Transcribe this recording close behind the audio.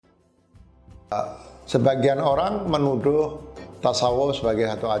Sebagian orang menuduh tasawuf sebagai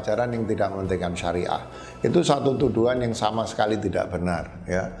satu ajaran yang tidak mementingkan syariah. Itu satu tuduhan yang sama sekali tidak benar,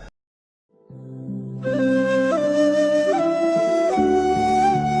 ya.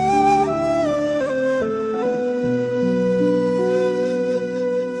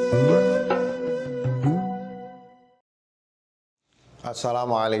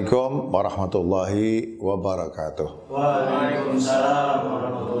 Assalamualaikum warahmatullahi wabarakatuh. Waalaikumsalam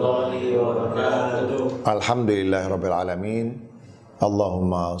warahmatullahi wabarakatuh. Alhamdulillahirabbil alamin.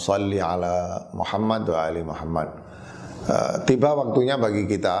 Allahumma salli ala Muhammad wa ali Muhammad. Tiba waktunya bagi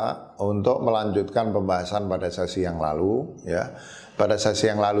kita untuk melanjutkan pembahasan pada sesi yang lalu, ya. Pada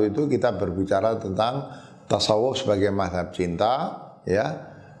sesi yang lalu itu kita berbicara tentang tasawuf sebagai mazhab cinta,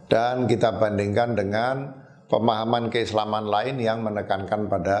 ya. Dan kita bandingkan dengan pemahaman keislaman lain yang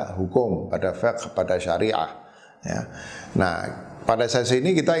menekankan pada hukum, pada fiqh, pada syariah, ya. Nah, pada sesi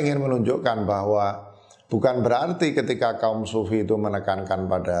ini kita ingin menunjukkan bahwa bukan berarti ketika kaum sufi itu menekankan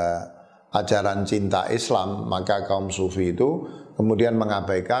pada ajaran cinta Islam, maka kaum sufi itu kemudian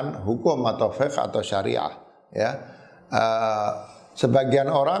mengabaikan hukum atau fiqh atau syariah, ya.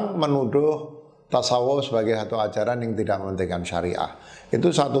 Sebagian orang menuduh tasawuf sebagai satu ajaran yang tidak mementingkan syariah.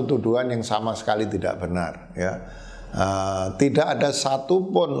 Itu satu tuduhan yang sama sekali tidak benar, ya. Tidak ada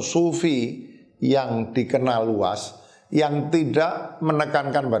satupun sufi yang dikenal luas yang tidak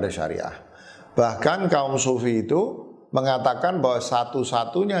menekankan pada syariah. Bahkan kaum sufi itu mengatakan bahwa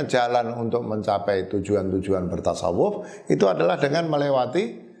satu-satunya jalan untuk mencapai tujuan-tujuan bertasawuf itu adalah dengan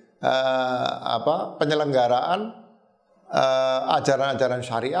melewati penyelenggaraan ajaran-ajaran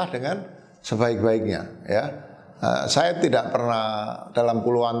syariah dengan sebaik-baiknya, ya. Saya tidak pernah, dalam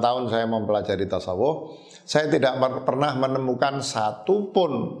puluhan tahun saya mempelajari tasawuf, saya tidak pernah menemukan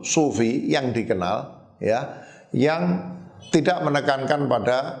satupun sufi yang dikenal, ya, yang tidak menekankan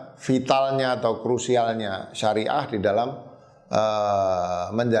pada vitalnya atau krusialnya syariah di dalam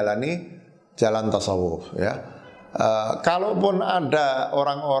menjalani jalan tasawuf, ya. Kalaupun ada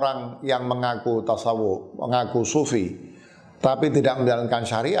orang-orang yang mengaku tasawuf, mengaku sufi, tapi tidak menjalankan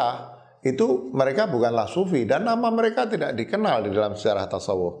syariah, itu mereka bukanlah sufi dan nama mereka tidak dikenal di dalam sejarah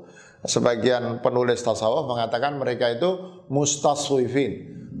tasawuf. Sebagian penulis tasawuf mengatakan mereka itu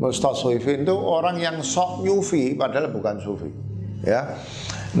mustaswifin. Mustaswifin itu orang yang sok nyufi padahal bukan sufi, ya.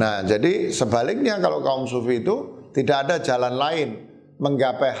 Nah, jadi sebaliknya kalau kaum sufi itu tidak ada jalan lain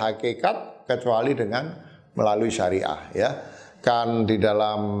menggapai hakikat kecuali dengan melalui syariah, ya. Kan di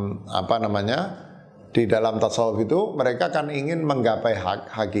dalam di dalam tasawuf itu mereka kan ingin menggapai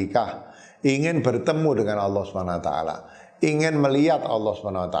hakikat, ingin bertemu dengan Allah SWT, ingin melihat Allah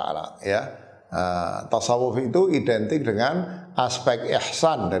SWT, ya. Tasawuf itu identik dengan aspek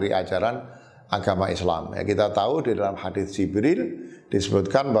ihsan dari ajaran agama Islam, ya. Kita tahu di dalam hadis Jibril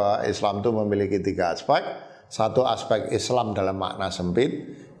disebutkan bahwa Islam itu memiliki 3 aspek. Satu aspek Islam dalam makna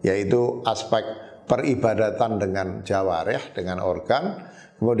sempit, yaitu aspek peribadatan dengan jawarih, dengan organ.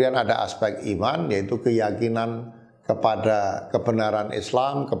 Kemudian ada aspek iman, yaitu keyakinan kepada kebenaran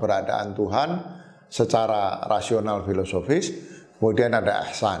Islam, keberadaan Tuhan secara rasional filosofis. Kemudian ada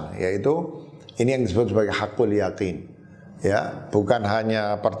ihsan, yaitu ini yang disebut sebagai hakul yakin, ya. Bukan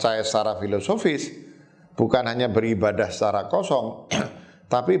hanya percaya secara filosofis, bukan hanya beribadah secara kosong,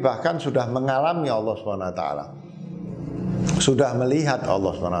 tapi bahkan sudah mengalami Allah SWT, sudah melihat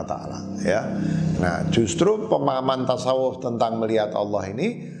Allah SWT, ya. Nah, justru pemahaman tasawuf tentang melihat Allah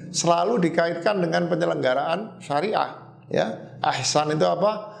ini selalu dikaitkan dengan penyelenggaraan syariah, ya. Ihsan itu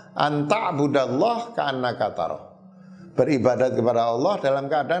apa? Anta'budallah ka'annaka tarah. Beribadat kepada Allah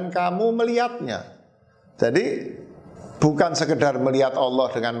dalam keadaan kamu melihatnya. Jadi bukan sekedar melihat Allah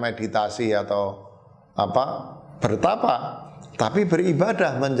dengan meditasi atau bertapa, tapi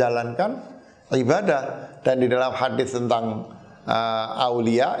beribadah, menjalankan ibadah. Dan di dalam hadis tentang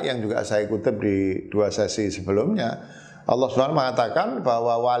aulia yang juga saya kutip di 2 sesi sebelumnya, Allah SWT mengatakan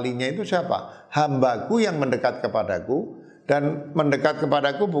bahwa walinya itu siapa? Hambaku yang mendekat kepadaku, dan mendekat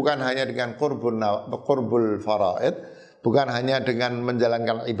kepadaku bukan hanya dengan qurbul faraid, bukan hanya dengan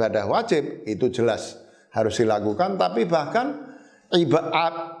menjalankan ibadah wajib, itu jelas harus dilakukan, tapi bahkan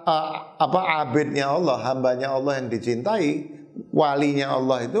abidnya Allah, hambanya Allah yang dicintai, walinya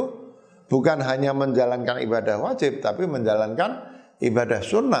Allah itu bukan hanya menjalankan ibadah wajib, tapi menjalankan ibadah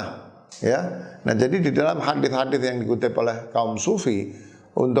sunnah, ya. Nah, jadi di dalam hadis-hadis yang dikutip oleh kaum sufi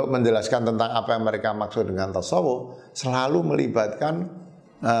untuk menjelaskan tentang apa yang mereka maksud dengan tasawuf, selalu melibatkan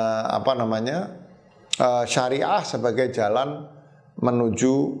syariah sebagai jalan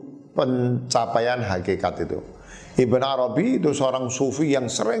menuju pencapaian hakikat itu. Ibn Arabi itu seorang sufi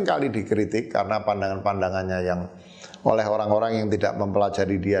yang sering kali dikritik karena pandangan-pandangannya yang oleh orang-orang yang tidak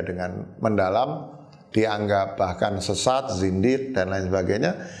mempelajari dia dengan mendalam, dianggap bahkan sesat, zindik dan lain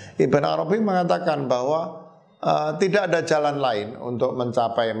sebagainya. Ibn Arabi mengatakan bahwa tidak ada jalan lain untuk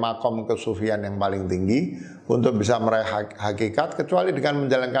mencapai makom kesufian yang paling tinggi, untuk bisa meraih hakikat, kecuali dengan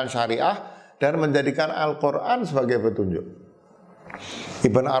menjalankan syariah dan menjadikan Al-Quran sebagai petunjuk.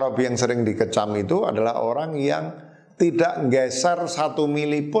 Ibn Arabi yang sering dikecam itu adalah orang yang tidak geser 1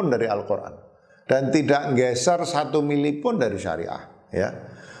 mili pun dari Al-Quran dan tidak geser 1 mili pun dari syariah, ya.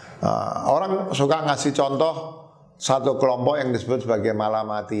 Orang suka ngasih contoh satu kelompok yang disebut sebagai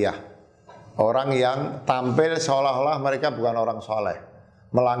malamatiyah, orang yang tampil seolah-olah mereka bukan orang soleh,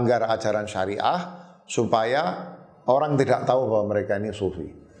 melanggar ajaran syariah supaya orang tidak tahu bahwa mereka ini sufi.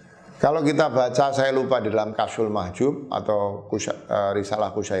 Kalau kita baca, saya lupa di dalam Kasyful Mahjub atau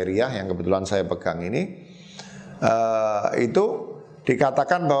Risalah Kusyairiyah yang kebetulan saya pegang ini, itu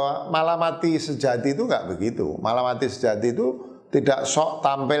dikatakan bahwa malamati sejati itu nggak begitu. Malamati sejati itu tidak sok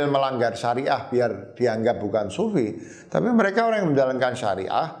tampil melanggar syariah biar dianggap bukan sufi, tapi mereka orang yang menjalankan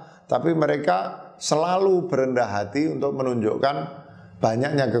syariah, tapi mereka selalu berendah hati untuk menunjukkan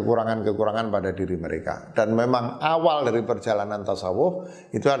banyaknya kekurangan-kekurangan pada diri mereka. Dan memang awal dari perjalanan tasawuf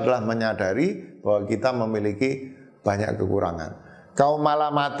itu adalah menyadari bahwa kita memiliki banyak kekurangan. Kaum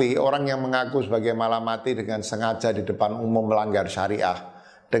malamati, orang yang mengaku sebagai malamati dengan sengaja di depan umum melanggar syariah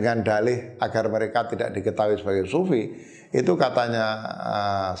dengan dalih agar mereka tidak diketahui sebagai sufi, itu katanya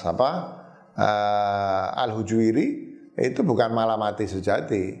Al-Hujuiri, itu bukan malamati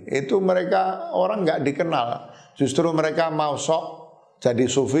sejati. Itu mereka orang nggak dikenal, justru mereka mau sok jadi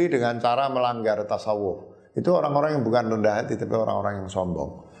sufi dengan cara melanggar tasawuf. Itu orang-orang yang bukan rendah hati, tapi orang-orang yang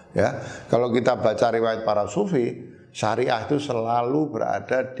sombong, ya. Kalau kita baca riwayat para sufi, syariah itu selalu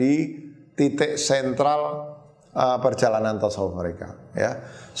berada di titik sentral perjalanan tasawuf mereka, ya.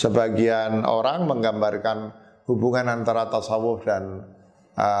 Sebagian orang menggambarkan hubungan antara tasawuf dan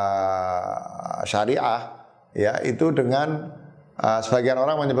syariah, ya, itu dengan sebagian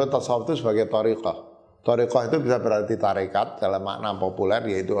orang menyebut tasawuf itu sebagai thariqah. Thariqah itu bisa berarti tarekat dalam makna populer,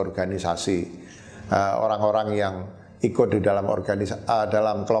 yaitu organisasi orang-orang yang ikut di dalam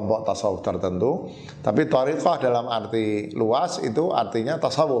dalam kelompok tasawuf tertentu. Tapi thariqah dalam arti luas itu artinya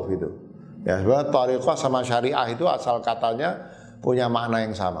tasawuf itu. Ya, sebenarnya thariqah sama syariah itu asal katanya punya makna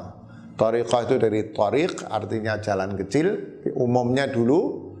yang sama. Thariqah itu dari thariq, artinya jalan kecil. Umumnya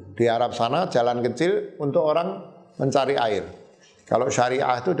dulu di Arab sana jalan kecil untuk orang mencari air. Kalau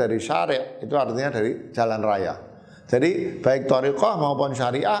syariah itu dari syari', itu artinya dari jalan raya. Jadi baik thariqah maupun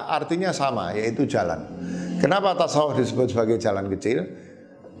syariah artinya sama, yaitu jalan. Kenapa tasawuf disebut sebagai jalan kecil?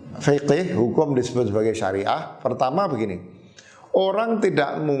 Fiqih, hukum disebut sebagai syariah. Pertama begini, orang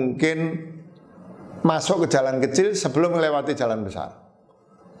tidak mungkin masuk ke jalan kecil sebelum melewati jalan besar.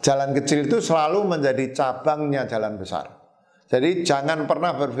 Jalan kecil itu selalu menjadi cabangnya jalan besar. Jadi jangan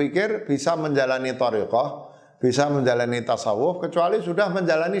pernah berpikir bisa menjalani thariqah, bisa menjalani tasawuf kecuali sudah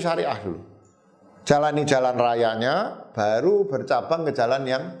menjalani syariah dulu. Jalani jalan rayanya, baru bercabang ke jalan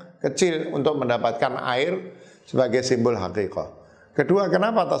yang kecil untuk mendapatkan air sebagai simbol haqiqah. Kedua,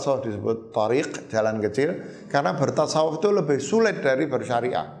 kenapa tasawuf disebut thariq, jalan kecil? Karena bertasawuf itu lebih sulit dari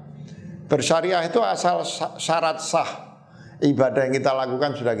bersyariah. Bersyariah itu asal syarat sah, ibadah yang kita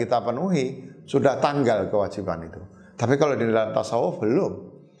lakukan sudah kita penuhi, sudah tanggal kewajiban itu. Tapi kalau di dalam tasawuf belum.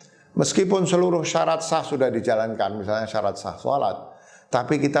 Meskipun seluruh syarat sah sudah dijalankan, misalnya syarat sah sholat,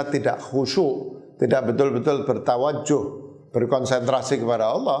 tapi kita tidak khusyuk, tidak betul-betul bertawajuh, berkonsentrasi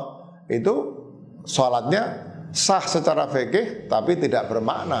kepada Allah, itu sholatnya sah secara fikih, tapi tidak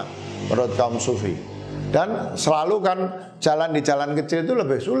bermakna menurut kaum sufi. Dan selalu kan jalan di jalan kecil itu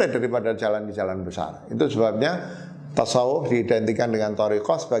lebih sulit daripada jalan di jalan besar. Itu sebabnya tasawuf diidentikan dengan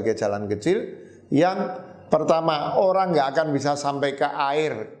thariqah sebagai jalan kecil yang pertama, orang nggak akan bisa sampai ke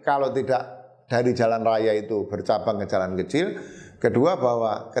air kalau tidak dari jalan raya itu bercabang ke jalan kecil. Kedua,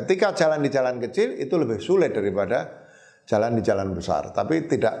 bahwa ketika jalan di jalan kecil itu lebih sulit daripada jalan di jalan besar. Tapi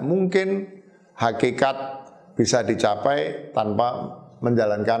tidak mungkin hakikat bisa dicapai tanpa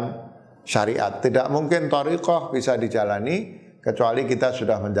menjalankan syariat. Tidak mungkin thariqah bisa dijalani kecuali kita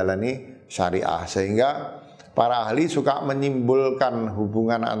sudah menjalani syariah. Sehingga para ahli suka menyimpulkan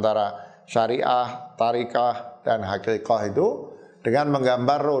hubungan antara syariah, tarikah, dan haqiqah itu dengan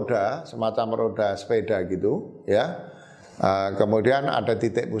menggambar roda, semacam roda sepeda gitu, ya. Kemudian ada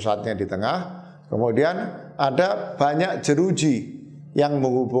titik pusatnya di tengah, kemudian ada banyak jeruji yang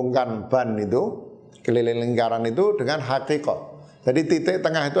menghubungkan ban itu, keliling lingkaran itu dengan haqiqah. Jadi titik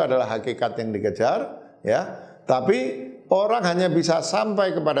tengah itu adalah hakikat yang dikejar, ya. Tapi orang hanya bisa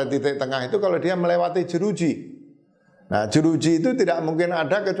sampai kepada titik tengah itu kalau dia melewati jeruji. Nah, jeruji itu tidak mungkin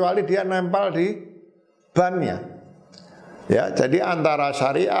ada kecuali dia nempel di bannya. Ya, jadi antara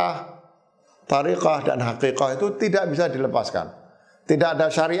syariah, thariqah dan haqiqah itu tidak bisa dilepaskan. Tidak ada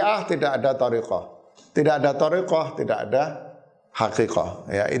syariah, tidak ada thariqah. Tidak ada thariqah, tidak ada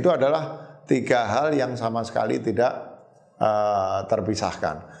haqiqah. Ya, itu adalah tiga hal yang sama sekali tidak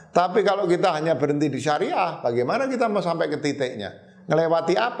terpisahkan. Tapi kalau kita hanya berhenti di syariah, bagaimana kita mau sampai ke titiknya?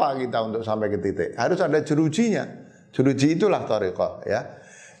 Ngelewati apa kita untuk sampai ke titik? Harus ada jerujinya. Jeruji itulah thariqah, ya.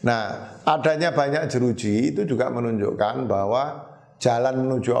 Nah, adanya banyak jeruji itu juga menunjukkan bahwa jalan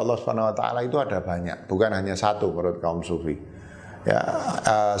menuju Allah SWT itu ada banyak, bukan hanya satu menurut kaum sufi. Ya,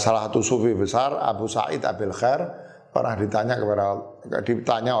 salah satu sufi besar Abu Sa'id Abil Khair pernah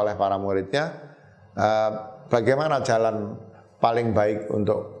ditanya oleh para muridnya, bagaimana jalan paling baik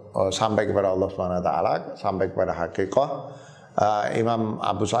untuk sampai kepada Allah SWT, sampai kepada haqiqah. Imam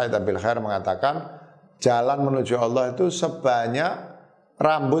Abu Sa'id Abil Khair mengatakan, jalan menuju Allah itu sebanyak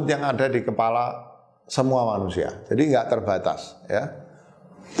rambut yang ada di kepala semua manusia. Jadi nggak terbatas, ya.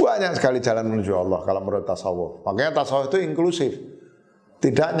 Banyak sekali jalan menuju Allah kalau menurut tasawuf. Makanya tasawuf itu inklusif.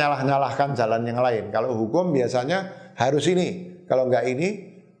 Tidak nyalah-nyalahkan jalan yang lain. Kalau hukum biasanya harus ini. Kalau nggak ini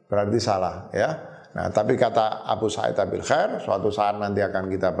berarti salah, ya. Nah, tapi kata Abu Sa'id Abil Khair, suatu saat nanti akan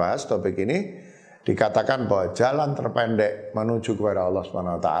kita bahas topik ini, dikatakan bahwa jalan terpendek menuju kepada Allah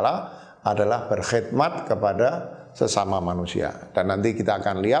SWT adalah berkhidmat kepada sesama manusia. Dan nanti kita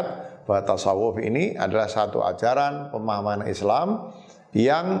akan lihat bahwa tasawuf ini adalah satu ajaran pemahaman Islam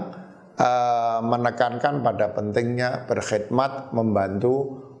yang menekankan pada pentingnya berkhidmat,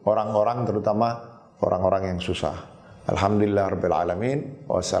 membantu orang-orang, terutama orang-orang yang susah. Alhamdulillahirabbil alamin.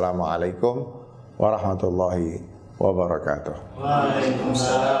 Wassalamualaikum warahmatullahi wabarakatuh.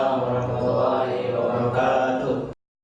 Waalaikumsalam warahmatullahi wabarakatuh.